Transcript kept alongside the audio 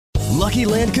Lucky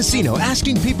Land Casino,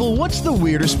 asking people, what's the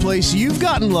weirdest place you've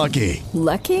gotten lucky?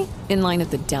 Lucky? In line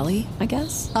at the deli, I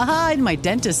guess? Aha, in my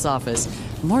dentist's office.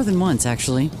 More than once,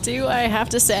 actually. Do I have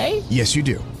to say? Yes, you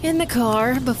do. In the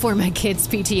car before my kids'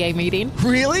 PTA meeting.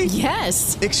 Really?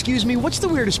 Yes. Excuse me, what's the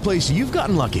weirdest place you've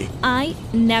gotten lucky? I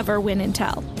never win and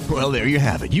tell. Well, there you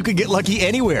have it. You can get lucky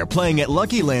anywhere, playing at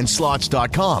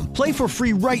LuckyLandSlots.com. Play for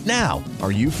free right now.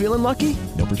 Are you feeling lucky?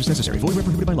 No purchase necessary. Void where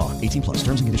prohibited by law. 18 plus.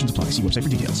 Terms and conditions apply. See website for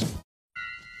details.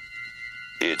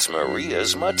 It's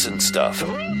Maria's Mutts and Stuff.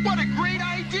 What a great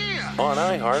idea! On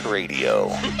iHeartRadio.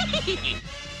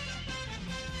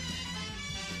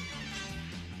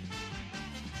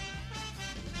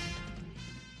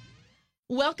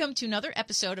 Welcome to another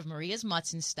episode of Maria's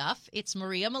Mutts and Stuff. It's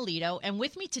Maria Melito, and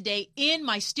with me today in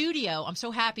my studio, I'm so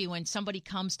happy when somebody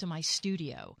comes to my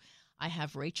studio. I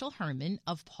have Rachel Herman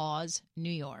of Paws,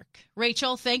 New York.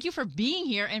 Rachel, thank you for being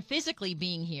here and physically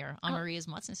being here on Maria's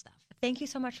Mutts and Stuff. Thank you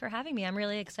so much for having me. I'm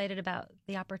really excited about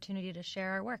the opportunity to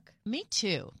share our work. Me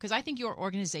too, because I think your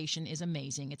organization is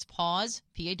amazing. It's Paws,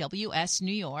 P-A-W-S,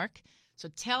 New York. So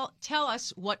tell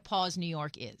us what Paws New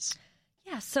York is.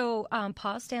 Yeah, so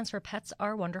PAWS stands for Pets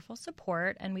Are Wonderful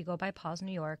Support, and we go by PAWS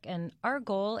New York. And our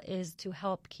goal is to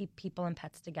help keep people and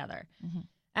pets together. Mm-hmm.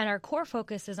 And our core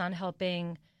focus is on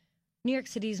helping New York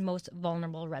City's most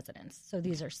vulnerable residents. So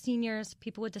these are seniors,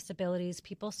 people with disabilities,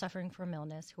 people suffering from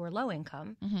illness who are low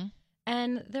income. Mm-hmm.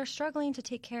 And they're struggling to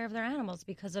take care of their animals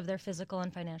because of their physical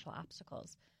and financial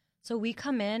obstacles. So we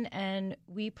come in and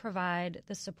we provide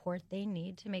the support they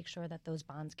need to make sure that those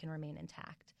bonds can remain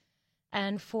intact.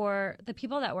 And for the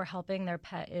people that we're helping, their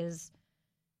pet is,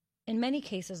 in many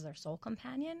cases, their sole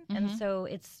companion. Mm-hmm. And so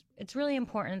it's really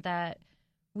important that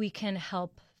we can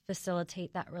help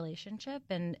facilitate that relationship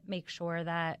and make sure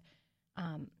that,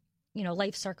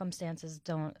 life circumstances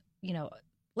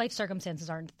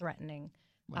aren't threatening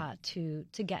to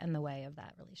get in the way of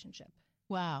that relationship.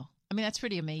 Wow. I mean, that's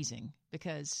pretty amazing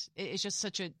because it's just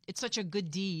such a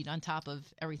good deed on top of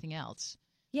everything else.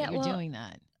 Yeah, that you're doing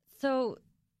that. So,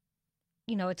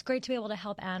 it's great to be able to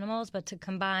help animals, but to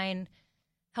combine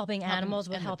helping animals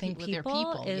with helping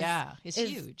people is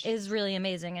huge. Is really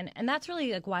amazing. And that's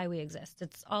really like why we exist.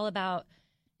 It's all about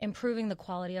improving the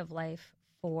quality of life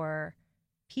for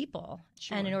people.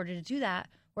 Sure. And in order to do that,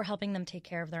 we're helping them take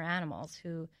care of their animals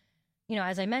who,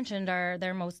 as I mentioned, are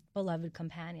their most beloved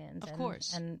companions. Of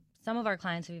course. And some of our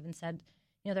clients have even said,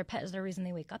 their pet is the reason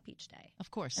they wake up each day. Of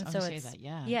course. And I would say that,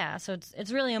 yeah. Yeah, so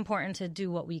it's really important to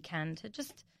do what we can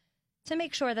to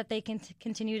make sure that they can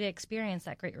continue to experience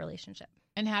that great relationship.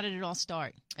 And how did it all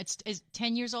start? It's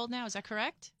 10 years old now, is that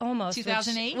correct? Almost.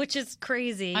 2008? Which is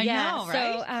crazy. I know,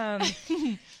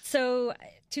 right? So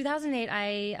 2008,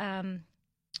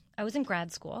 I was in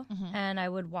grad school, and I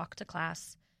would walk to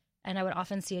class, and I would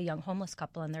often see a young homeless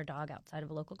couple and their dog outside of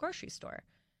a local grocery store.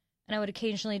 And I would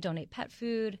occasionally donate pet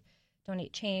food,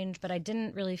 donate change, but I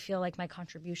didn't really feel like my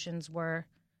contributions were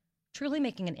truly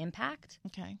making an impact.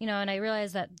 Okay. And I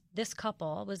realized that this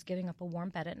couple was giving up a warm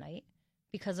bed at night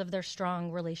because of their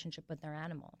strong relationship with their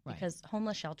animal. Right. Because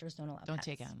homeless shelters don't allow pets. Don't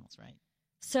take animals, right.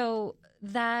 So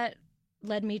that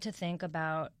led me to think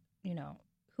about,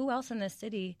 who else in this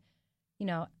city,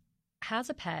 has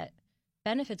a pet,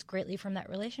 benefits greatly from that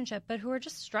relationship, but who are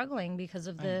just struggling because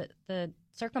of the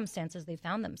circumstances they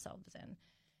found themselves in.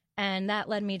 And that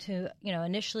led me to,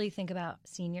 initially think about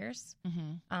seniors,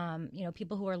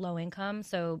 people who are low income.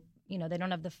 So, they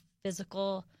don't have the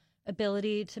physical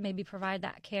ability to maybe provide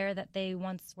that care that they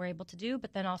once were able to do,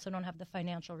 but then also don't have the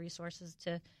financial resources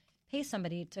to pay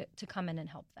somebody to come in and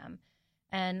help them.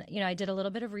 And, I did a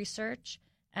little bit of research,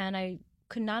 and I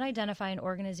could not identify an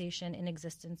organization in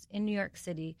existence in New York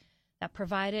City that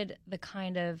provided the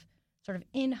kind of sort of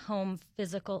in-home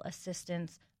physical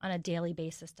assistance on a daily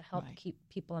basis to help keep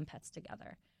people and pets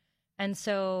together. And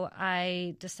so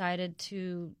I decided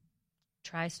to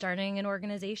try starting an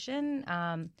organization.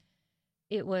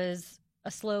 It was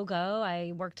a slow go.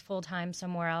 I worked full-time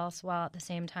somewhere else while at the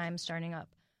same time starting up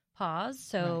Paws.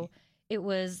 So it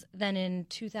was then in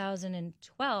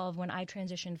 2012 when I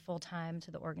transitioned full-time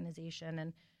to the organization.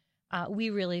 And we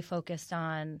really focused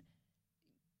on,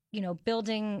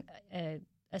 building a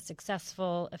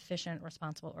successful, efficient,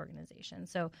 responsible organization.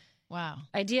 So wow.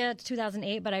 Idea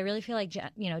 2008, but I really feel like,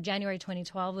 January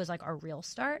 2012 was like our real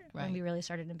start when we really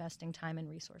started investing time and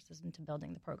resources into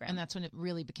building the program. And that's when it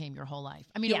really became your whole life.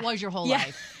 I mean, it was your whole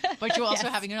life, but you're also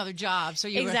having another job. So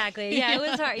you Exactly. Yeah, it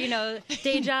was hard.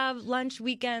 Day job, lunch,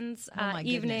 weekends,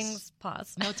 evenings,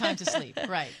 pause. No time to sleep.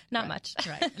 Right. Not much.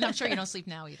 Right. And I'm sure you don't sleep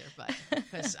now either, but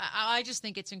because I just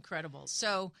think it's incredible.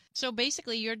 So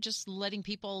basically you're just letting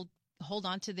people hold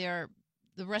on to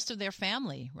the the rest of their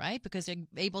family, right? Because they're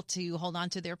able to hold on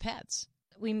to their pets.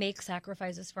 We make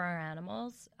sacrifices for our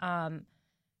animals.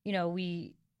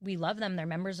 We love them. They're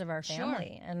members of our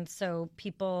family. Sure. And so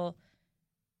people,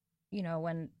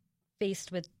 when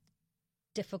faced with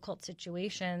difficult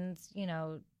situations,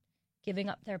 giving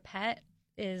up their pet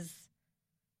is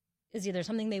either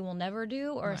something they will never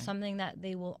do or something that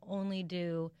they will only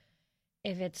do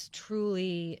if it's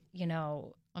truly,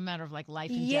 a matter of like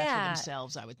life and death for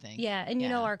themselves, I would think. Yeah. And,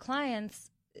 our clients,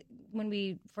 when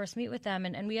we first meet with them,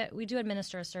 and we do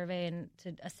administer a survey and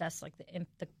to assess like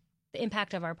the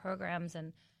impact of our programs.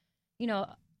 And,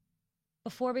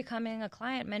 before becoming a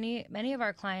client, many of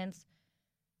our clients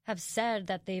have said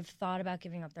that they've thought about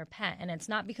giving up their pet. And it's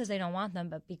not because they don't want them,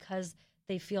 but because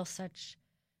they feel such,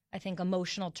 I think,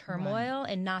 emotional turmoil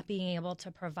and not being able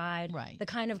to provide the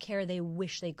kind of care they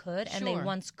wish they could and they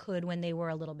once could when they were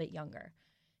a little bit younger.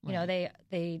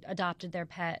 They adopted their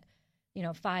pet,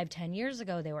 5-10 years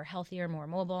ago. They were healthier, more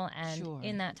mobile. And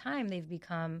in that time, they've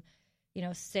become,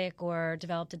 sick or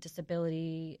developed a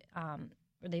disability,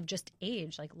 or they've just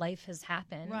aged. Like life has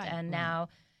happened. And now,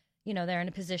 they're in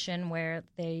a position where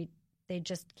they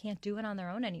just can't do it on their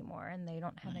own anymore and they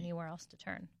don't have anywhere else to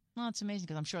turn. Well, it's amazing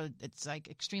because I'm sure it's like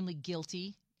extremely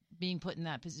guilty being put in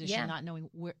that position, not knowing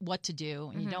what to do.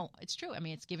 And you don't, it's true. I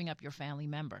mean, it's giving up your family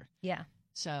member. Yeah.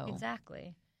 So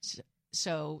exactly.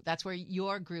 So that's where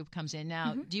your group comes in.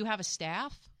 Now, do you have a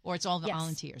staff or it's all the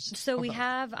volunteers? So we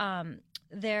have,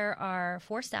 there are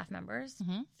 4 staff members.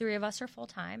 3 of us are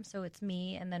full-time. So it's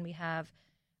me, and then we have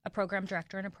a program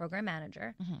director and a program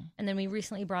manager. And then we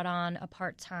recently brought on a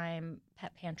part-time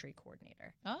pet pantry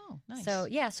coordinator. Oh, nice. So,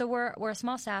 so we're a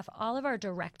small staff. All of our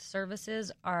direct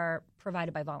services are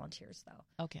provided by volunteers,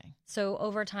 though. Okay. So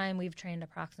over time, we've trained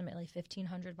approximately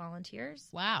 1,500 volunteers.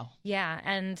 Wow. Yeah,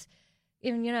 and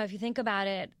even, if you think about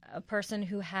it, a person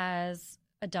who has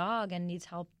a dog and needs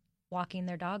help walking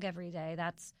their dog every day,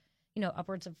 that's,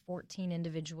 upwards of 14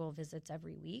 individual visits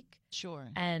every week. Sure.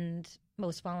 And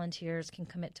most volunteers can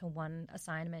commit to 1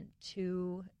 assignment.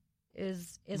 2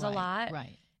 is a lot.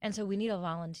 Right. And so we need a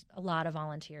lot of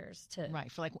volunteers to.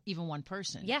 Right. For like even one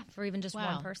person. Yeah. For even just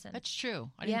one person. That's true.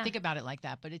 I didn't think about it like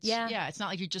that, but it's, it's not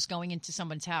like you're just going into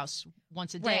someone's house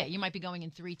once a day. Right. You might be going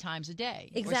in 3 times a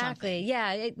day. Exactly.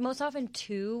 Yeah. Most often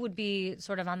 2 would be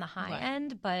sort of on the high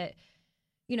end, but,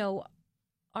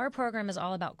 our program is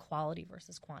all about quality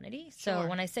versus quantity. So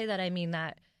when I say that, I mean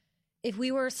that if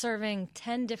we were serving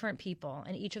 10 different people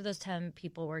and each of those 10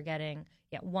 people were getting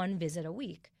 1 visit a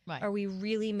week, are we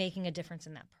really making a difference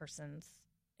in that person's,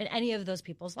 in any of those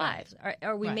people's lives?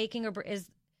 Are we making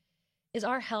is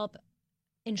our help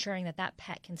ensuring that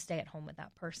pet can stay at home with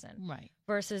that person? Right.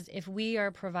 Versus if we are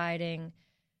providing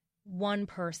 1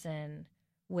 person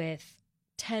with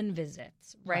 10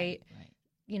 visits, right?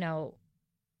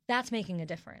 That's making a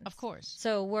difference. Of course.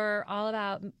 So we're all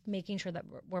about making sure that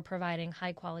we're providing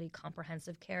high-quality,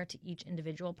 comprehensive care to each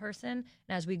individual person. And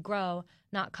as we grow,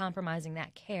 not compromising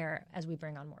that care as we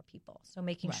bring on more people. So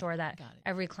making sure that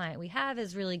every client we have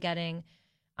is really getting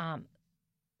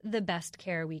the best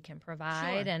care we can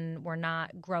provide, and we're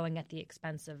not growing at the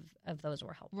expense of those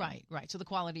we're helping. Right. So the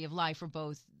quality of life for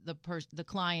both the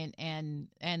client and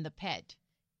the pet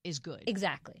is good.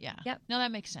 Exactly. Yeah. Yep. No,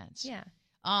 that makes sense. Yeah.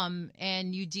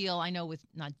 And you deal, I know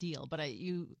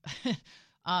you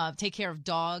take care of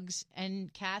dogs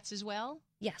and cats as well?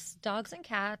 Yes, dogs and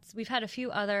cats. We've had a few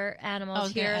other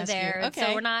animals here and there. Okay.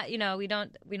 So we're not, we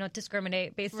don't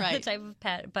discriminate based on the type of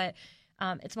pet, but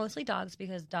it's mostly dogs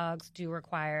because dogs do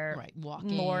require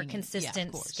walking, more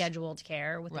consistent scheduled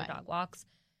care with their dog walks.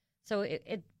 So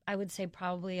I would say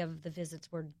probably of the visits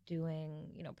we're doing,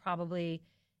 probably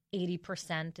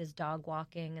 80% is dog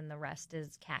walking and the rest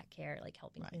is cat care, like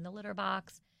helping clean the litter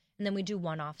box. And then we do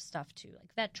one-off stuff too,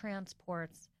 like vet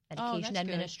transports, medication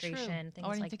administration,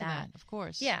 things like that. Of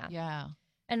course. Yeah. Yeah.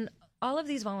 And all of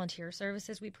these volunteer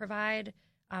services we provide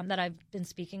that I've been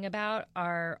speaking about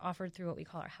are offered through what we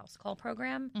call our house call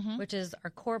program, which is our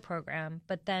core program.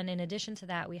 But then in addition to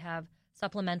that, we have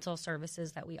supplemental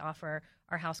services that we offer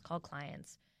our house call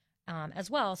clients as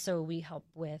well. So we help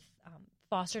with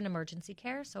foster and emergency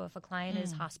care. So if a client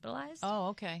is hospitalized,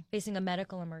 facing a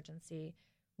medical emergency,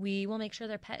 we will make sure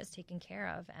their pet is taken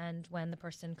care of. And when the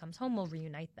person comes home, we'll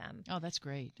reunite them. Oh, that's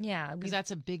great. Yeah. Because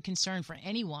that's a big concern for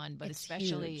anyone, but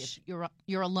especially if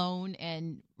you're alone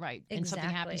and and something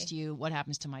happens to you, what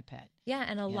happens to my pet? Yeah.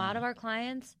 And a lot of our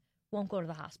clients won't go to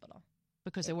the hospital.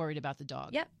 Because they're worried about the dog.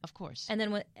 Yep. Of course. And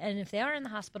then if they are in the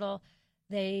hospital,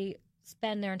 they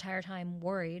spend their entire time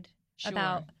worried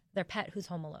about their pet who's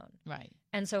home alone. Right.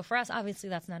 And so for us, obviously,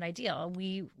 that's not ideal.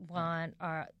 We want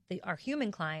our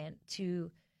human client to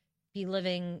be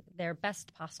living their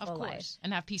best possible Of course. life.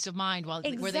 And have peace of mind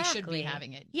where they should be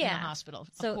having it in the hospital.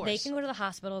 So they can go to the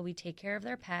hospital. We take care of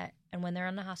their pet. And when they're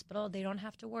in the hospital, they don't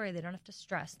have to worry. They don't have to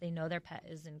stress. They know their pet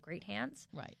is in great hands.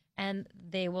 Right. And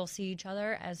they will see each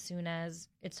other as soon as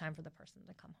it's time for the person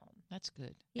to come home. That's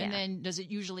good. Yeah. And then does it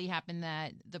usually happen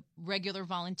that the regular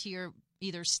volunteer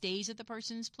either stays at the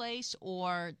person's place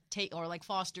or like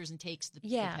fosters and takes the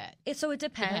pet? So it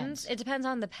depends. It depends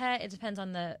on the pet. It depends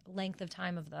on the length of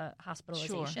time of the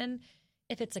hospitalization. Sure.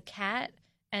 If it's a cat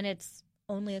and it's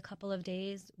only a couple of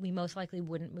days, we most likely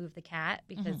wouldn't move the cat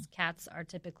because cats are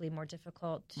typically more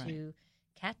difficult to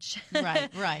catch.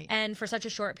 Right. And for such a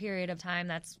short period of time,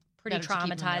 that's pretty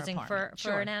traumatizing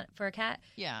for a cat.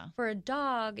 Yeah. For a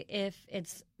dog, if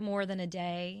it's more than a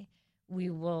day, we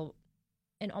will,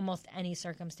 in almost any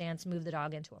circumstance, move the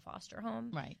dog into a foster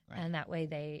home. Right. And that way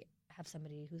they have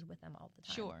somebody who's with them all the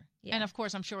time. Sure. Yeah. And of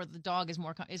course, I'm sure the dog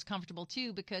is comfortable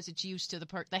too because it's used to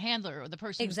the handler or the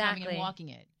person who's coming and walking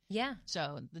it. Yeah.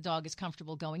 So the dog is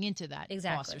comfortable going into that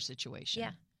foster situation.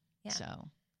 Yeah.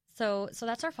 So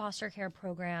that's our foster care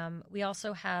program. We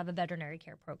also have a veterinary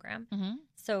care program. Mm-hmm.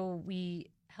 So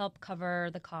we help cover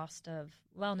the cost of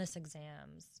wellness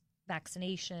exams,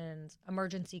 vaccinations,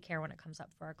 emergency care when it comes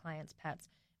up for our clients' pets.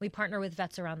 We partner with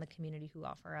vets around the community who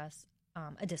offer us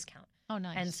a discount. Oh,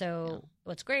 nice. And so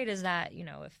what's great is that,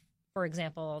 if, for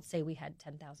example, say we had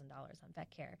 $10,000 on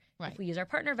vet care. Right. If we use our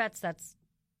partner vets, that's,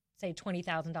 say,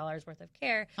 $20,000 worth of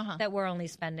care that we're only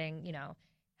spending,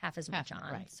 half as much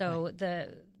on. Right. So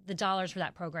the dollars for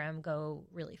that program go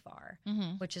really far,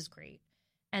 which is great.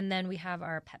 And then we have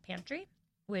our pet pantry,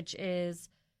 which is,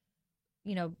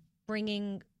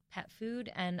 bringing pet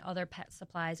food and other pet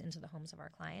supplies into the homes of our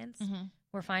clients.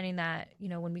 We're finding that,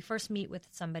 when we first meet with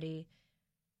somebody,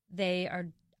 they are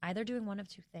either doing one of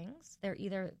two things.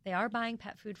 They are buying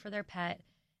pet food for their pet,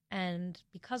 and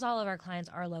because all of our clients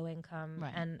are low income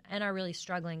and are really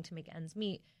struggling to make ends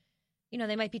meet,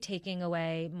 they might be taking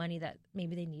away money that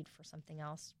maybe they need for something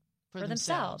else for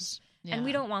themselves. Yeah. And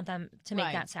we don't want them to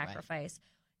make that sacrifice.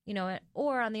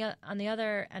 Or on the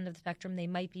other end of the spectrum, they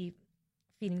might be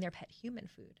feeding their pet human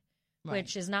food,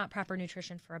 which is not proper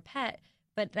nutrition for a pet,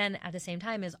 but then at the same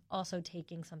time is also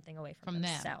taking something away from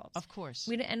themselves. Them, of course.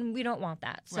 We don't want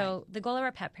that. So the goal of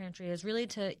our pet pantry is really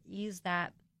to ease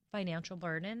that financial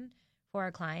burden for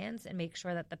our clients and make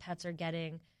sure that the pets are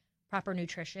getting proper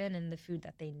nutrition and the food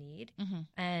that they need.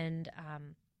 And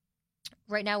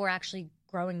right now we're actually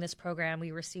growing this program.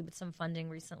 We received some funding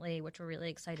recently, which we're really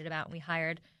excited about, and we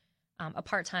hired a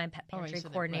part-time pet pantry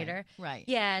coordinator. Right.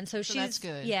 Yeah, and so she's that's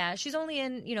good. Yeah, she's only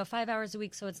in 5 hours a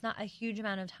week, so it's not a huge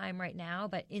amount of time right now.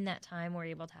 But in that time, we're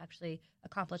able to actually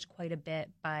accomplish quite a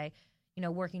bit by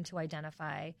working to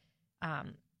identify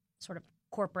sort of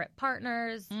corporate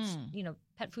partners,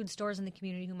 pet food stores in the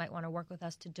community who might want to work with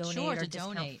us to donate or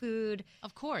discount food,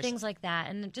 of course, things like that,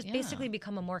 and just basically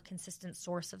become a more consistent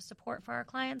source of support for our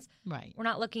clients. Right. We're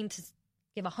not looking to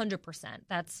give 100%.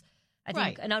 That's I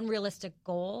think an unrealistic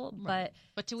goal, but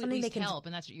to at least help,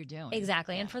 and that's what you're doing.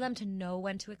 Exactly, and for them to know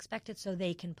when to expect it so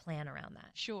they can plan around that.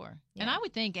 Sure. Yeah. And I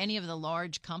would think any of the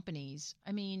large companies,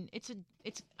 I mean, it's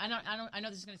I know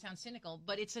this is going to sound cynical,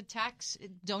 but it's a tax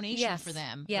donation for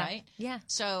them, right? Yeah.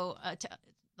 So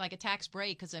like a tax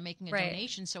break because they're making a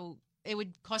donation, so it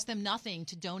would cost them nothing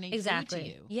to donate food to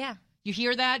you. Yeah. You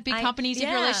hear that, big companies, if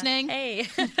you're listening? Hey.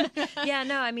 Yeah,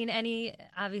 no, I mean, any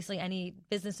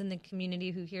business in the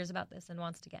community who hears about this and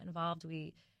wants to get involved,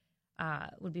 we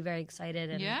would be very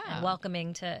excited and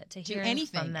welcoming to hear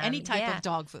anything, from them. any type of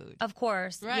dog food. Of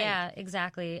course. Right. Yeah,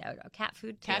 exactly. Cat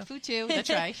food, too. Cat food, too. That's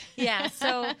right. Yeah,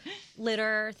 so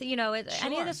litter,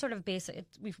 any of the sort of basic,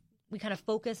 we kind of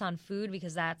focus on food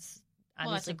because that's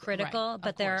obviously critical,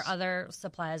 but there are other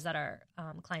supplies that our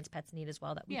clients' pets need as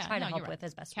well that we try to help with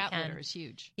as best we can. Cat litter is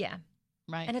huge. Yeah.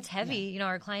 Right. And it's heavy.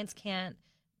 Our clients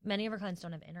many of our clients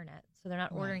don't have internet, so they're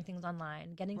not ordering things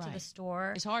online. Getting to the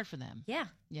store is hard for them. Yeah.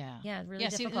 Yeah. Yeah, really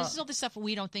difficult. See, this is all the stuff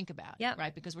we don't think about,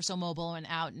 right? Because we're so mobile and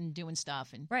out and doing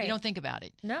stuff, and you don't think about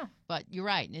it. No. But you're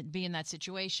right. It'd be in that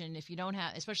situation if you don't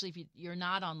have, especially if you're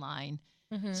not online,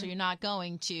 so you're not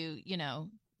going to,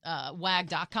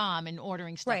 wag.com and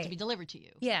ordering stuff to be delivered to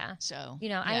you. Yeah. So,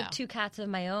 I have 2 cats of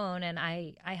my own and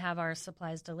I have our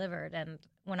supplies delivered. And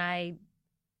when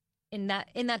in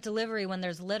that delivery, when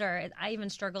there's litter, I even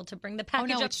struggle to bring the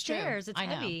package upstairs. It's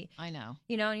heavy. I know.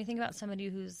 And you think about somebody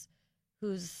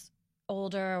who's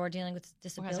older or dealing with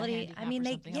disability. I mean,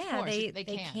 they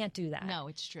can't do that. No,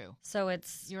 it's true. So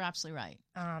you're absolutely right.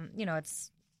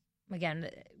 It's, again,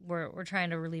 we're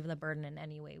trying to relieve the burden in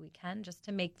any way we can just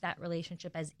to make that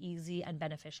relationship as easy and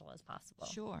beneficial as possible.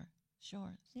 Sure.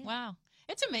 Yeah. Wow.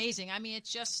 It's amazing. I mean,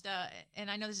 it's just,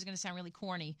 and I know this is going to sound really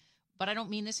corny, but I don't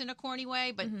mean this in a corny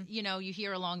way, but, you know, you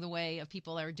hear along the way of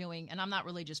people that are doing, and I'm not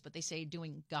religious, but they say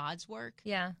doing God's work.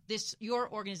 Yeah.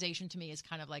 Your organization to me is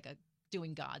kind of like a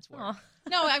doing God's work. Aw.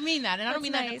 No, I mean that. And I don't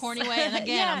mean that in a nice. corny way. And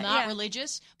again, Yeah, I'm not yeah.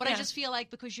 religious, but I Yeah. just feel like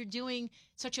because you're doing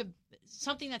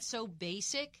something that's so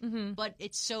basic, but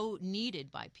it's so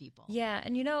needed by people. Yeah,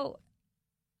 and you know,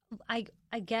 I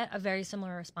get a very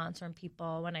similar response from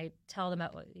people when I tell them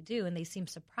about what we do, and they seem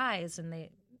surprised, and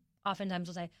they oftentimes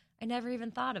will say, I never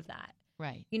even thought of that.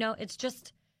 Right. You know, it's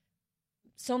just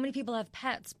so many people have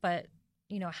pets, but,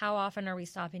 you know, how often are we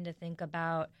stopping to think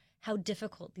about how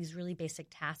difficult these really basic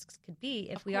tasks could be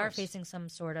if we are facing some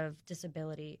sort of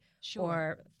disability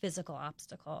or physical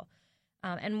obstacle?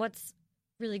 And what's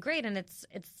really great, and it's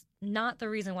not the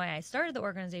reason why I started the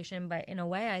organization, but in a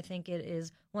way I think it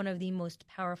is one of the most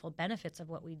powerful benefits of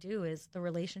what we do is the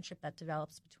relationship that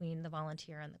develops between the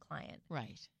volunteer and the client.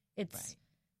 Right. It's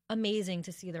amazing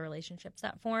to see the relationships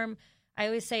that form. I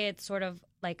always say it's sort of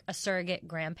like a surrogate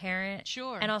grandparent.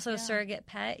 Sure. And also a surrogate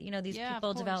pet. You know, these Yeah,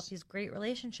 people of develop course. these great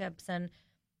relationships, and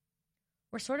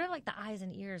we're sort of like the eyes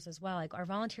and ears as well. Like our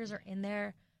volunteers are in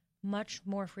there much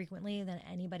more frequently than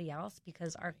anybody else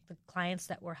because the clients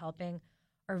that we're helping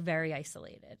are very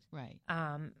isolated. Right.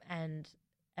 And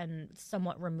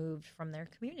somewhat removed from their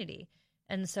community.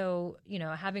 And so, you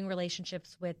know, having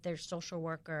relationships with their social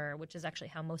worker, which is actually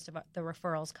how most of the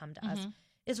referrals come to us,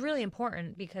 is really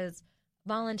important because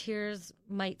volunteers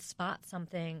might spot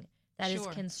something that is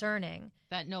concerning.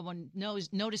 That no one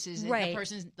notices. Right.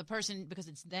 The person, because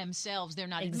it's themselves, they're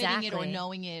not admitting it or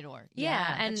knowing it or.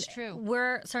 Yeah, and that's true.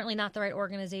 We're certainly not the right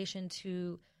organization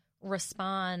to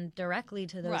respond directly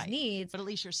to those needs. But at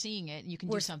least you're seeing it and you can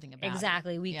do something about it.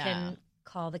 Exactly. We can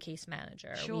call the case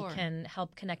manager. Sure. We can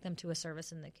help connect them to a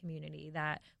service in the community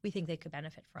that we think they could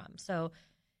benefit from. So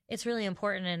it's really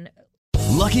important. And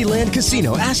Lucky Land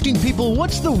Casino, asking people,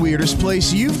 what's the weirdest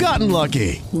place you've gotten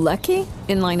lucky? Lucky?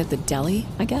 In line at the deli,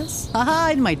 I guess?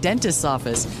 Aha, in my dentist's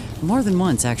office. More than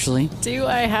once, actually. Do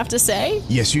I have to say?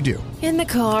 Yes, you do. In the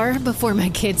car before my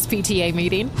kids' PTA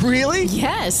meeting. Really?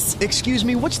 Yes. Excuse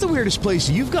me, what's the weirdest place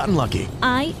you've gotten lucky?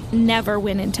 I never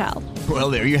win and tell.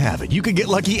 Well, there you have it. You can get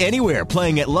lucky anywhere,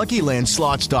 playing at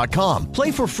LuckyLandSlots.com.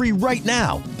 Play for free right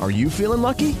now. Are you feeling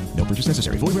lucky? No purchase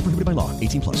necessary. Void where prohibited by law.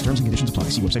 18 plus. Terms and conditions apply.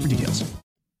 See website for details.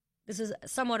 this is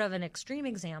somewhat of an extreme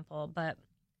example, but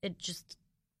it just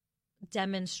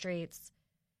demonstrates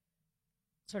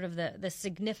sort of the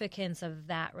significance of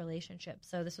that relationship.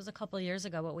 So this was a couple of years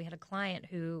ago, but we had a client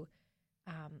who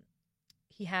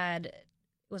it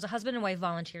was a husband and wife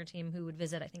volunteer team who would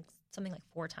visit, I think, something like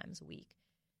 4 times a week.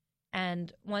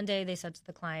 And one day they said to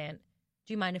the client,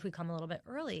 do you mind if we come a little bit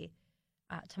early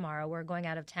tomorrow? We're going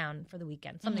out of town for the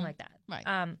weekend, something like that. Right.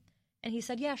 And he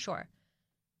said, yeah, sure.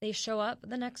 They show up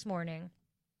the next morning.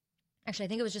 Actually, I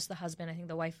think it was just the husband. I think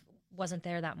the wife wasn't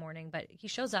there that morning, but he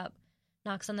shows up,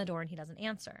 knocks on the door, and he doesn't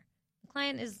answer. The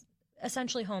client is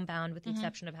essentially homebound with the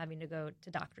exception of having to go to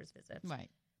doctor's visits.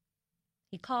 Right.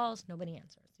 He calls, nobody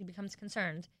answers. He becomes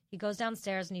concerned. He goes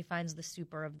downstairs and he finds the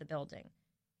super of the building.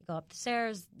 They go up the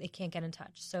stairs, they can't get in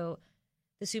touch. So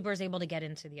the super is able to get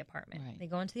into the apartment. Right. They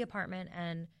go into the apartment,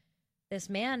 and this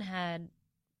man had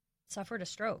suffered a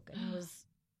stroke and was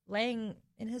laying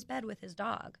in his bed with his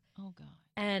dog. Oh, God.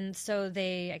 And so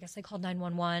I guess they called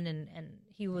 911, and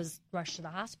he was rushed to the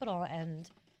hospital, and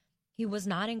he was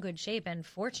not in good shape. And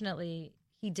fortunately,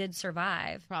 he did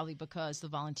survive. Probably because the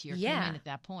volunteer came in at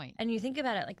that point. And you think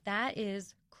about it, like, that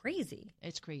is crazy.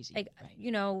 It's crazy. Like, right.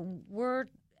 you know,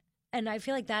 and I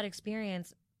feel like that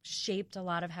experience shaped a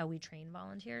lot of how we train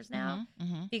volunteers now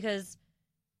because,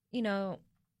 you know,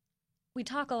 we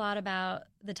talk a lot about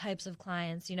the types of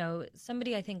clients. You know,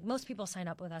 I think most people sign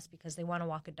up with us because they want to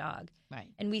walk a dog. Right.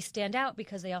 And we stand out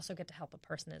because they also get to help a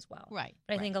person as well. Right.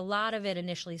 But I think a lot of it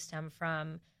initially stemmed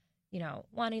from, you know,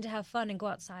 wanting to have fun and go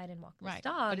outside and walk this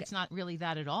dog. But it's not really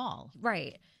that at all.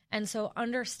 Right. And so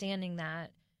understanding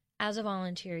that as a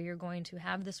volunteer, you're going to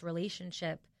have this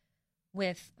relationship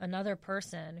with another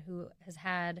person who has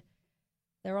had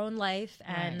their own life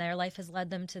and their life has led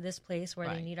them to this place where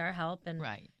they need our help. And,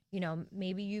 you know,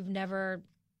 maybe you've never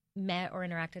met or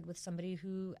interacted with somebody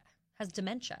who has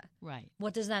dementia. Right.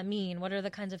 What does that mean? What are the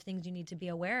kinds of things you need to be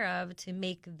aware of to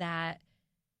make that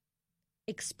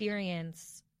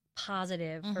experience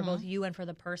positive for both you and for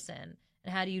the person?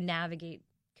 And how do you navigate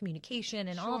communication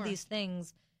and all of these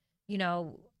things? You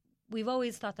know, we've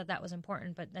always thought that was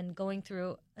important, but then going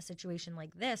through a situation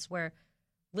like this where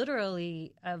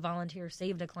literally a volunteer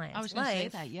saved a client's life. I was going to say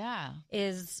that, yeah.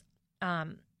 Is,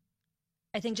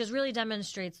 I think, just really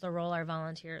demonstrates the role our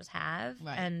volunteers have.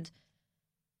 Right. And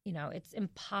it's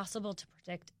impossible to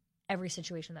predict every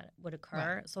situation that would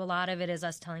occur. Right. So a lot of it is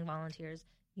us telling volunteers,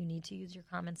 you need to use your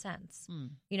common sense.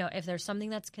 If there's something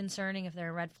that's concerning, if there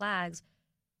are red flags,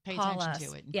 Pay call attention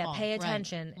us. to it. And Yeah, call. pay Right.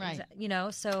 attention.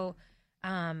 Right. So,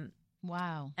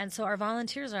 Wow. and so our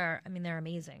volunteers they're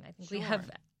amazing. I think we Sure. have,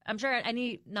 I'm sure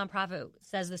any nonprofit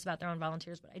says this about their own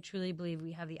volunteers, but I truly believe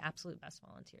we have the absolute best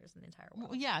volunteers in the entire world.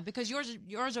 Well, yeah, because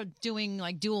yours are doing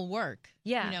like dual work.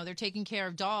 Yeah. They're taking care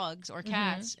of dogs or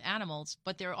cats, animals,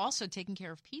 but they're also taking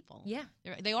care of people. Yeah.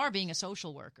 They are being a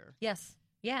social worker. Yes.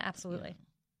 Yeah, absolutely.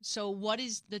 So what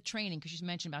is the training? Because you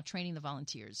mentioned about training the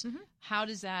volunteers. How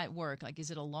does that work? Like,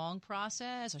 is it a long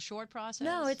process, a short process?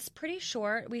 No, it's pretty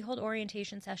short. We hold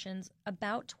orientation sessions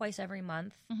about twice every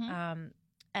month.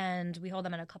 And we hold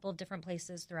them at a couple of different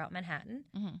places throughout Manhattan.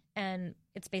 And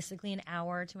it's basically an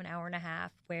hour to an hour and a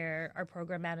half where our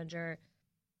program manager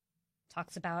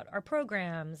talks about our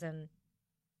programs and,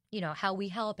 how we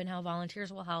help and how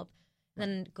volunteers will help.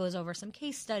 Then goes over some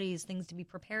case studies, things to be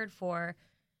prepared for,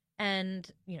 and,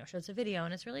 shows a video.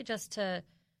 And it's really just to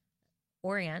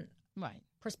orient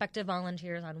prospective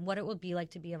volunteers on what it would be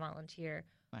like to be a volunteer,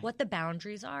 what the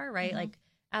boundaries are, right? Like,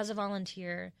 as a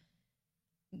volunteer,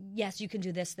 yes, you can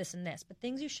do this, this, and this, but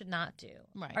things you should not do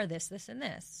are this, this, and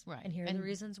this. Right. And here are the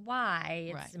reasons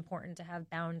why it's important to have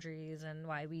boundaries and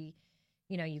why we,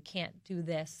 you can't do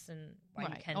this and why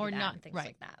you can or do that not, and things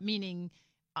like that. Meaning,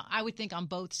 I would think on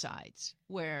both sides,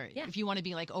 where if you want to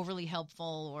be like overly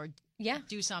helpful or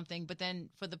do something, but then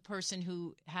for the person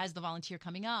who has the volunteer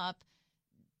coming up,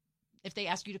 if they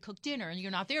ask you to cook dinner and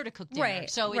you're not there to cook dinner,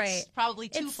 so it's probably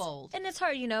twofold. And it's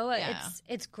hard,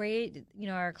 it's great,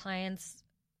 our clients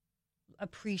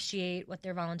appreciate what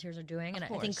their volunteers are doing. And I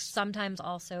think sometimes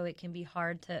also it can be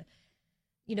hard to,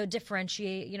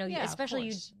 differentiate,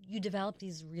 especially you develop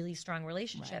these really strong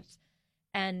relationships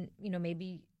and,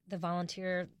 maybe the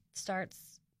volunteer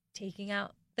starts taking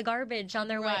out the garbage on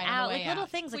their way out, like little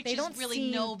things like they don't really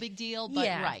see. No big deal, but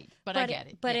but I get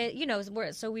it. But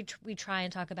it, so we try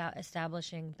and talk about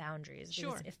establishing boundaries.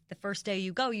 Sure. Because if the first day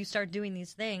you go, you start doing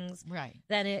these things,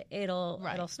 then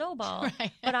it'll snowball.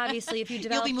 Right. But obviously, if you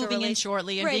develop, you'll be moving in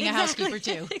shortly and being a housekeeper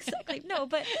too. Exactly. No,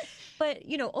 but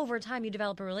over time you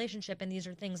develop a relationship, and these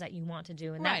are things that you want to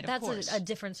do, and that's a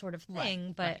different sort of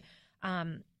thing. But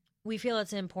we feel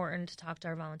it's important to talk to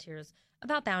our volunteers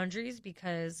about boundaries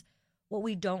because what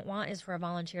we don't want is for a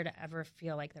volunteer to ever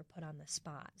feel like they're put on the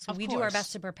spot. So we do our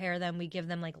best to prepare them. We give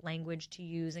them like language to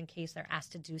use in case they're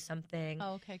asked to do something.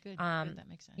 Oh, okay, good. Good. That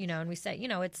makes sense. And we say,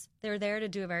 they're there to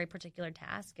do a very particular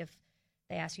task. If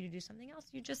they ask you to do something else,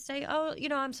 you just say, oh,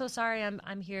 I'm so sorry.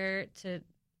 I'm here to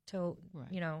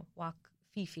walk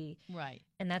Fifi. Right.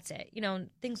 And that's it.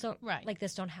 Things don't like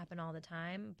this don't happen all the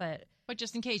time, but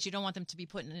just in case, you don't want them to be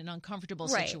put in an uncomfortable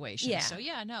situation. Yeah. So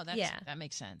that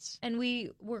makes sense. And we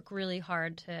work really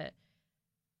hard to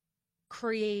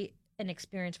create an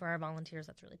experience for our volunteers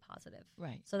that's really positive.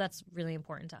 Right. So that's really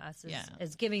important to us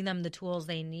is giving them the tools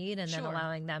they need and then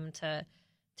allowing them to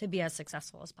be as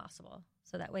successful as possible.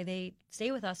 So that way they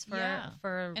stay with us for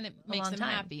and it a makes long them time.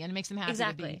 happy, and it makes them happy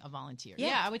to be a volunteer.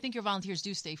 Yeah, I would think your volunteers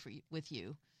do stay with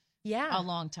you. Yeah. A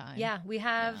long time. Yeah, we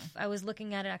have. I was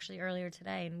looking at it actually earlier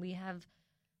today, and we have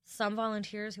some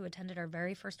volunteers who attended our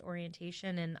very first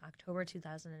orientation in October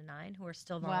 2009 who are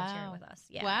still volunteering with us.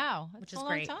 Yeah. Wow. That's which is a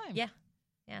great. long time. Yeah.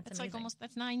 Yeah, it's that's amazing.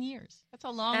 that's 9 years. That's a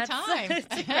long time.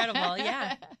 It's incredible.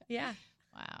 Yeah. Yeah.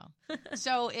 Wow.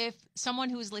 So if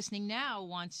someone who is listening now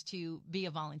wants to be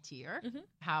a volunteer,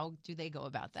 how do they go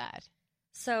about that?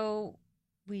 So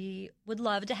we would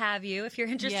love to have you. If you're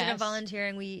interested in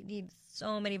volunteering, we need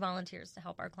so many volunteers to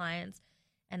help our clients.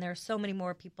 And there are so many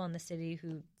more people in the city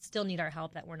who still need our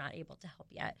help that we're not able to help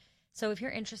yet. So if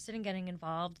you're interested in getting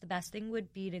involved, the best thing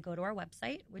would be to go to our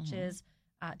website, which is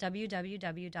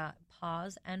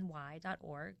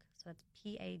www.pawsny.org. So that's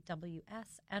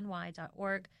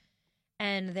PAWSNY.org.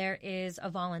 And there is a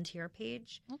volunteer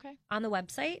page on the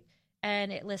website,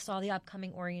 and it lists all the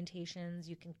upcoming orientations.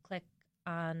 You can click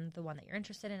on the one that you're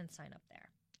interested in and sign up there.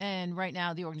 And right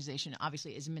now, the organization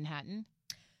obviously is in Manhattan.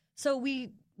 So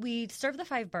we serve the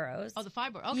 5 boroughs. Oh, the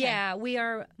 5 boroughs. Okay. Yeah, we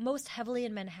are most heavily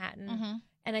in Manhattan.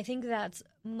 And I think that's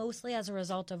mostly as a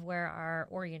result of where our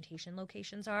orientation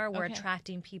locations are. We're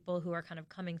attracting people who are kind of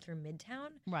coming through Midtown.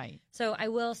 Right. So I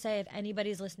will say if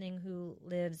anybody's listening who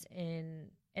lives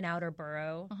in an outer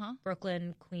borough,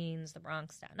 Brooklyn, Queens, the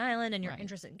Bronx, Staten Island, and you're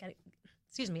interested in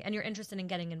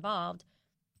getting involved,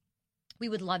 we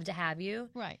would love to have you.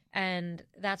 Right. And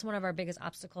that's one of our biggest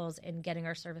obstacles in getting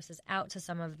our services out to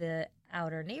some of the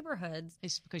outer neighborhoods.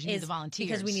 It's because you need the volunteers.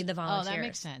 Because we need the volunteers. Oh, that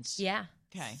makes sense. Yeah.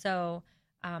 Okay. So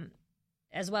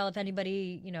as well, if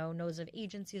anybody, knows of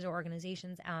agencies or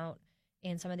organizations out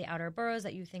in some of the outer boroughs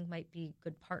that you think might be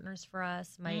good partners for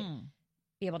us, might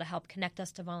be able to help connect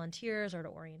us to volunteers or to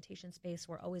orientation space,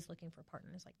 we're always looking for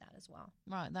partners like that as well.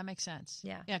 Right, that makes sense.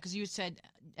 Yeah. Yeah, because you said,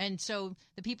 and so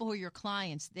the people who are your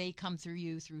clients, they come through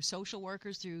you through social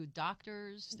workers, through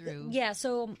doctors, through... Yeah,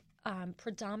 so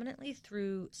predominantly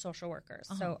through social workers.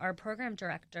 So our program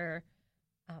director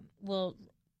will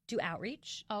do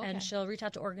outreach, and she'll reach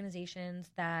out to organizations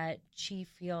that she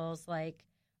feels like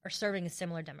are serving a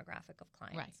similar demographic of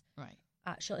clients. Right.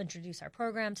 She'll introduce our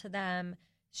program to them.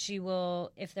 She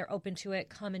will, if they're open to it,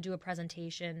 come and do a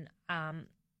presentation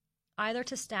either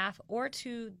to staff or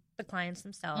to the clients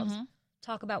themselves,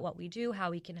 talk about what we do,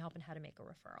 how we can help, and how to make a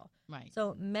referral. Right.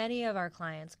 So many of our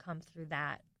clients come through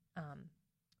that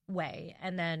way.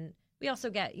 And then we also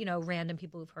get, random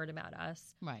people who've heard about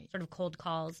us, sort of cold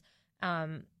calls.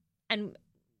 And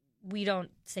we don't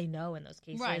say no in those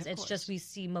cases. Right, it's just we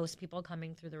see most people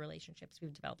coming through the relationships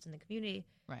we've developed in the community.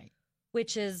 Right.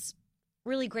 Which is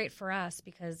really great for us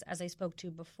because, as I spoke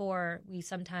to before, we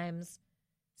sometimes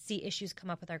see issues come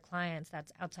up with our clients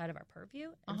that's outside of our purview.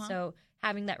 And so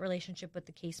having that relationship with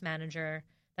the case manager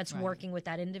that's working with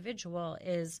that individual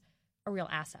is a real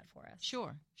asset for us.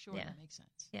 Sure. Yeah. That makes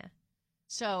sense. Yeah.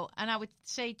 So, and I would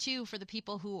say, too, for the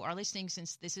people who are listening,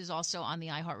 since this is also on the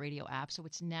iHeartRadio app, so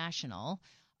it's national,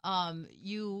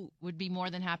 you would be more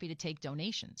than happy to take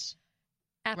donations.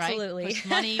 Absolutely. Right? 'Cause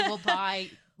money will buy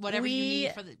whatever you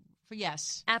need for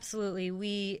yes. Absolutely.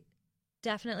 We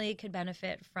definitely could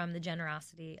benefit from the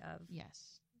generosity of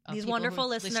these wonderful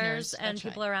listeners and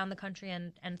people around the country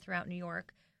and throughout New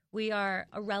York. We are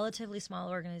a relatively small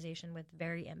organization with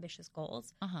very ambitious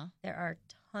goals. There are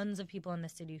tons of people in the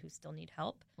city who still need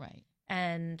help. Right.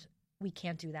 And we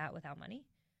can't do that without money.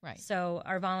 Right. So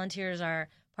our volunteers are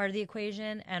part of the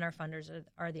equation, and our funders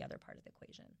are the other part of the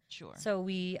equation. Sure. So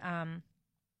we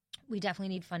definitely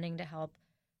need funding to help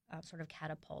sort of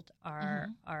catapult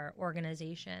our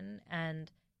organization and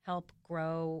help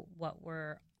grow what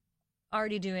we're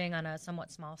already doing on a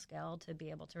somewhat small scale to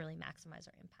be able to really maximize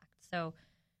our impact. So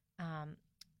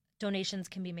donations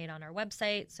can be made on our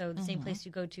website. So the same place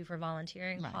you go to for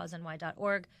volunteering,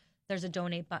 pauseny.org, there's a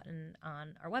donate button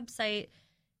on our website.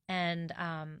 And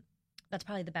that's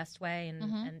probably the best way.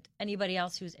 And anybody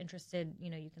else who's interested,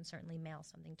 you can certainly mail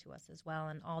something to us as well.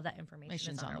 And all that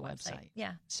information is on our website.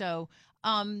 Yeah. So,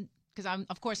 because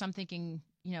I'm thinking,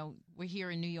 we're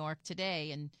here in New York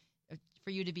today, and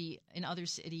for you to be in other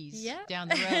cities down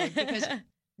the road, because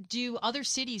do other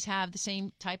cities have the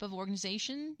same type of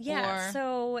organization? Yeah.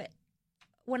 So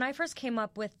when I first came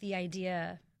up with the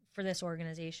idea for this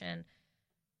organization,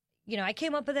 I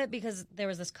came up with it because there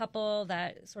was this couple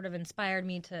that sort of inspired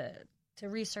me to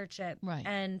research it. Right.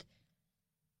 And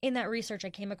in that research,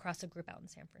 I came across a group out in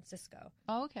San Francisco.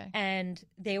 Oh, okay. And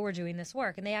they were doing this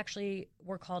work, and they actually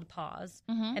were called PAWS.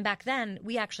 And back then,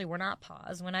 we actually were not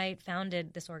PAWS. When I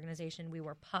founded this organization, we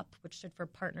were PUP, which stood for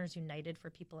Partners United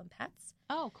for People and Pets.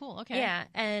 Oh, cool. Okay. Yeah,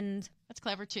 and that's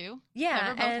clever too.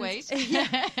 Yeah, clever both ways.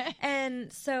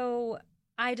 And so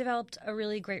I developed a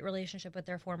really great relationship with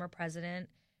their former president,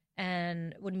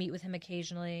 and would meet with him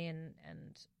occasionally, and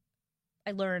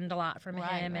I learned a lot from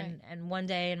him. Right. And one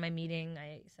day in my meeting,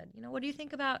 I said, what do you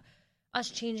think about us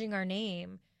changing our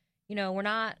name? We're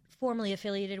not formally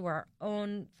affiliated. We're our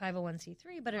own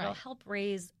 501c3, but it'll help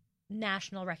raise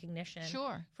national recognition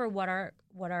for what our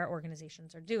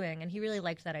organizations are doing. And he really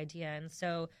liked that idea. And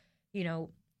so,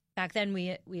 back then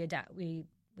we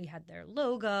had their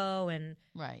logo and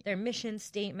their mission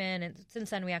statement. And since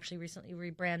then, we actually recently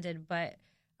rebranded. But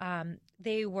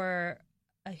they were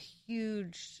a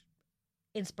huge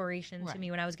inspiration to me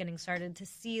when I was getting started, to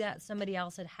see that somebody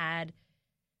else had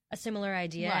a similar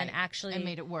idea and actually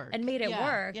made it work.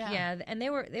 Yeah. And they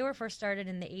were first started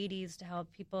in the 80s to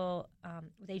help people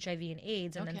with HIV and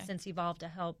AIDS, and then since evolved to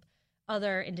help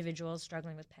other individuals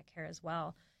struggling with pet care as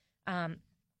well.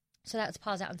 So that's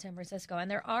PAWS out in San Francisco. And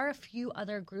there are a few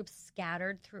other groups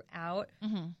scattered throughout.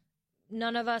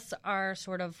 None of us are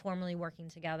sort of formally working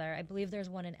together. I believe there's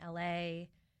one in LA.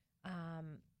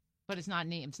 But it's not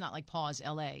named. It's not like PAWS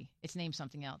LA. It's named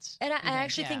something else. And I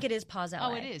actually think it is PAWS LA.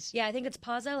 Oh, it is. Yeah, I think it's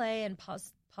PAWS LA and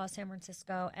PAWS San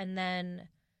Francisco, and then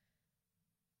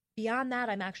beyond that,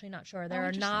 I'm actually not sure. There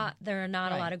are not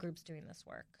a lot of groups doing this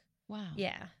work. Wow.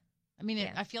 Yeah. I mean,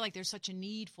 I feel like there's such a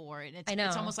need for it. I know.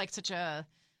 It's almost like such a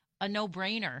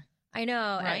no-brainer. I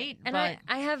know. Right? And I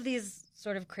have these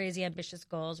sort of crazy ambitious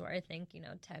goals where I think,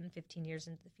 10, 15 years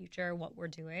into the future, what we're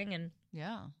doing. And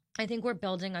I think we're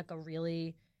building like a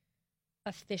really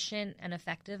efficient and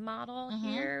effective model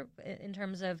here in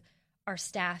terms of our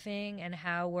staffing and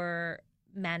how we're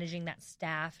managing that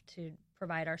staff to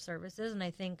provide our services. And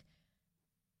I think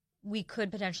we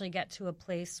could potentially get to a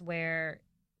place where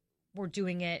we're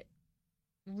doing it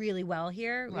really well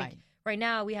here. Right. Right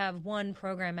now, we have one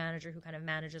program manager who kind of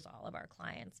manages all of our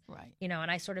clients. Right.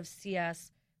 And I sort of see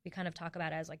us, we kind of talk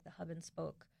about it as like the hub and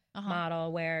spoke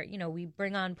model where, we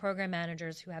bring on program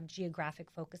managers who have geographic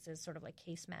focuses, sort of like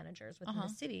case managers within the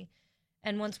city.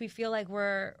 And once we feel like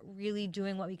we're really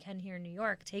doing what we can here in New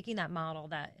York, taking that model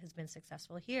that has been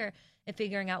successful here and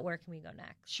figuring out where can we go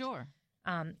next. Sure.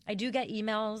 I do get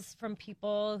emails from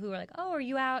people who are like, oh, are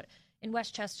you out in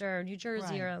Westchester or New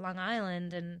Jersey or Long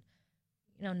Island? And,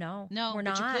 no, we're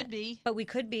not. But you could be. But we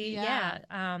could be, yeah.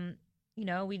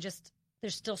 We just,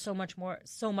 there's still so much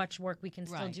work we can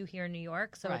still do here in New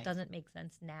York. So it doesn't make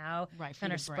sense now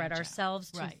kind of spread ourselves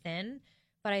too thin.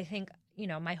 But I think,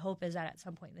 my hope is that at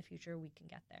some point in the future we can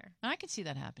get there. I can see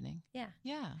that happening. Yeah.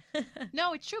 Yeah.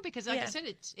 No, it's true because, like I said,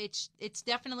 it's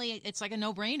definitely it's like a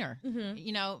no-brainer.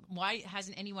 Mm-hmm. Why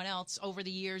hasn't anyone else over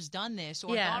the years done this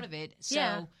or thought of it?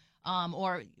 So,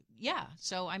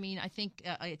 So I mean, I think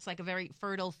it's like a very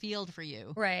fertile field for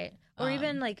you, right? Or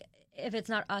even like if it's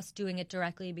not us doing it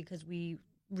directly because we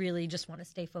really just want to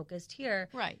stay focused here.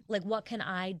 Right. Like, what can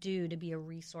I do to be a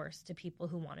resource to people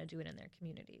who want to do it in their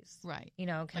communities? Right.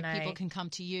 People can come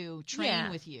to you,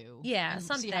 train with you. Yeah. And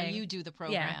something. see how you do the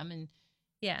program. And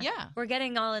yeah. We're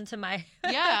getting all into my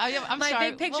I'm my sorry.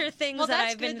 big picture things that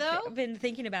I've been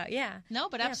thinking about. Yeah. No,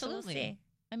 but absolutely. So we'll see.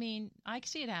 I mean, I can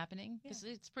see it happening because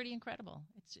it's pretty incredible.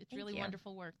 It's really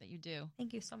wonderful work that you do.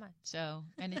 Thank you so much. So,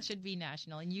 and it should be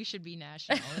national, and you should be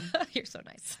national. You're so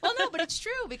nice. Well, no, but it's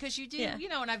true because you do,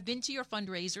 and I've been to your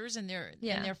fundraisers, and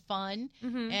they're fun,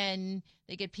 and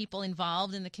they get people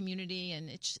involved in the community, and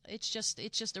it's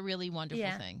just a really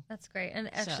wonderful thing. That's great. And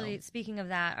actually, speaking of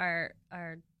that,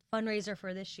 our fundraiser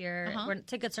for this year,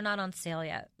 tickets are not on sale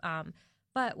yet,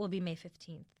 but will be May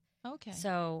 15th. Okay.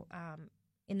 So.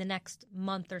 In the next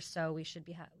month or so, we should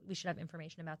have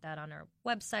information about that on our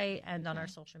website and on our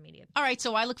social media. All right,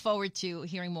 so I look forward to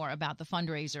hearing more about the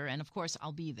fundraiser, and of course,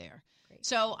 I'll be there. Great.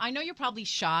 So I know you're probably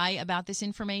shy about this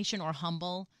information or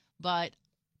humble, but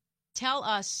tell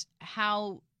us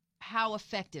how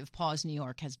effective Pause New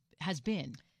York has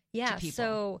been. Yeah. To people.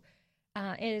 So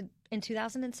in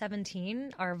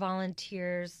 2017, our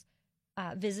volunteers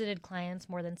visited clients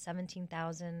more than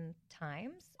 17,000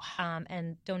 times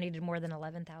and donated more than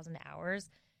 11,000 hours.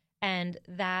 And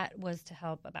that was to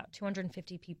help about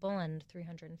 250 people and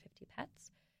 350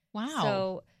 pets. Wow.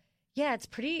 So, yeah, it's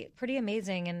pretty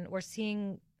amazing. And we're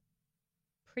seeing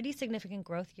pretty significant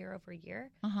growth year over year.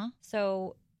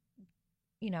 So,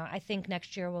 I think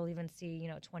next year we'll even see,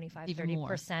 25,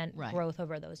 30% growth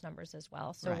over those numbers as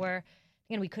well. So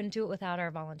we couldn't do it without our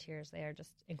volunteers. They are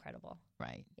just incredible.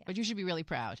 Right. Yeah. But you should be really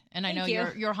proud. And Thank I know you.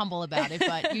 you're humble about it,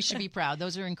 but you should be proud.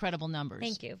 Those are incredible numbers.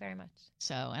 Thank you very much.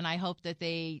 So, and I hope that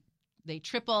they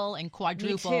triple and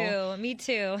quadruple. Me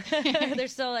too.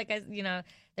 There's still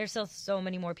there's still so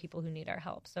many more people who need our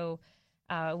help. So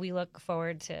we look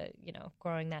forward to,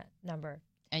 growing that number.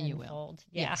 And you will. Tenfold.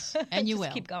 Yeah. Yes. And you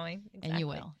will. Keep going. Exactly. And you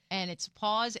will. And it's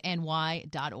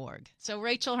pauseny.org. So,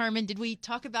 Rachel Herman, did we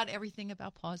talk about everything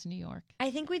about Pause New York?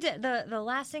 I think we did. The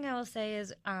last thing I will say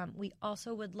is we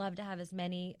also would love to have as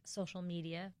many social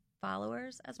media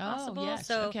followers as possible. Oh, yes.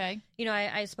 So, okay.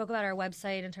 I spoke about our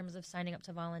website in terms of signing up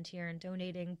to volunteer and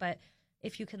donating, but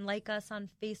if you can like us on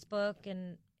Facebook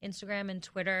and Instagram and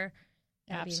Twitter,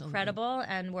 that would be incredible.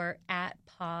 And we're at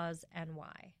Pause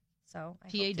NY. So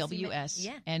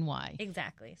PAWSNY.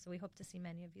 Exactly. So we hope to see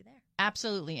many of you there.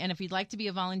 Absolutely. And if you'd like to be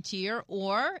a volunteer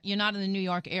or you're not in the New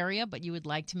York area, but you would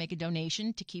like to make a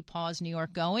donation to keep Pause New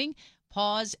York going,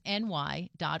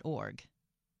 pauseny.org.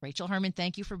 Rachel Herman,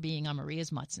 thank you for being on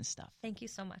Maria's Mutts and Stuff. Thank you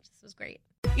so much. This was great.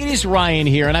 It is Ryan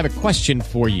here, and I have a question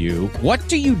for you. What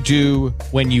do you do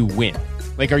when you win?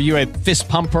 Like, are you a fist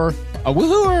pumper, a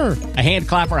woohooer, a hand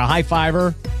clapper, a high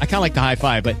fiver? I kind of like the high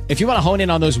five, but if you want to hone in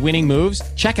on those winning moves,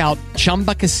 check out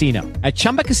Chumba Casino. At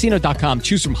ChumbaCasino.com,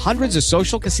 choose from hundreds of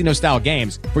social casino-style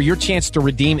games for your chance to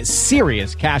redeem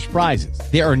serious cash prizes.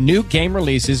 There are new game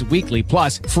releases weekly,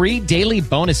 plus free daily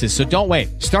bonuses. So don't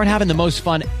wait. Start having the most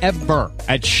fun ever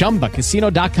at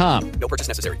ChumbaCasino.com. No purchase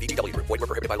necessary. VGW Group. Void where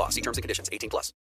prohibited by law. See terms and conditions. 18+.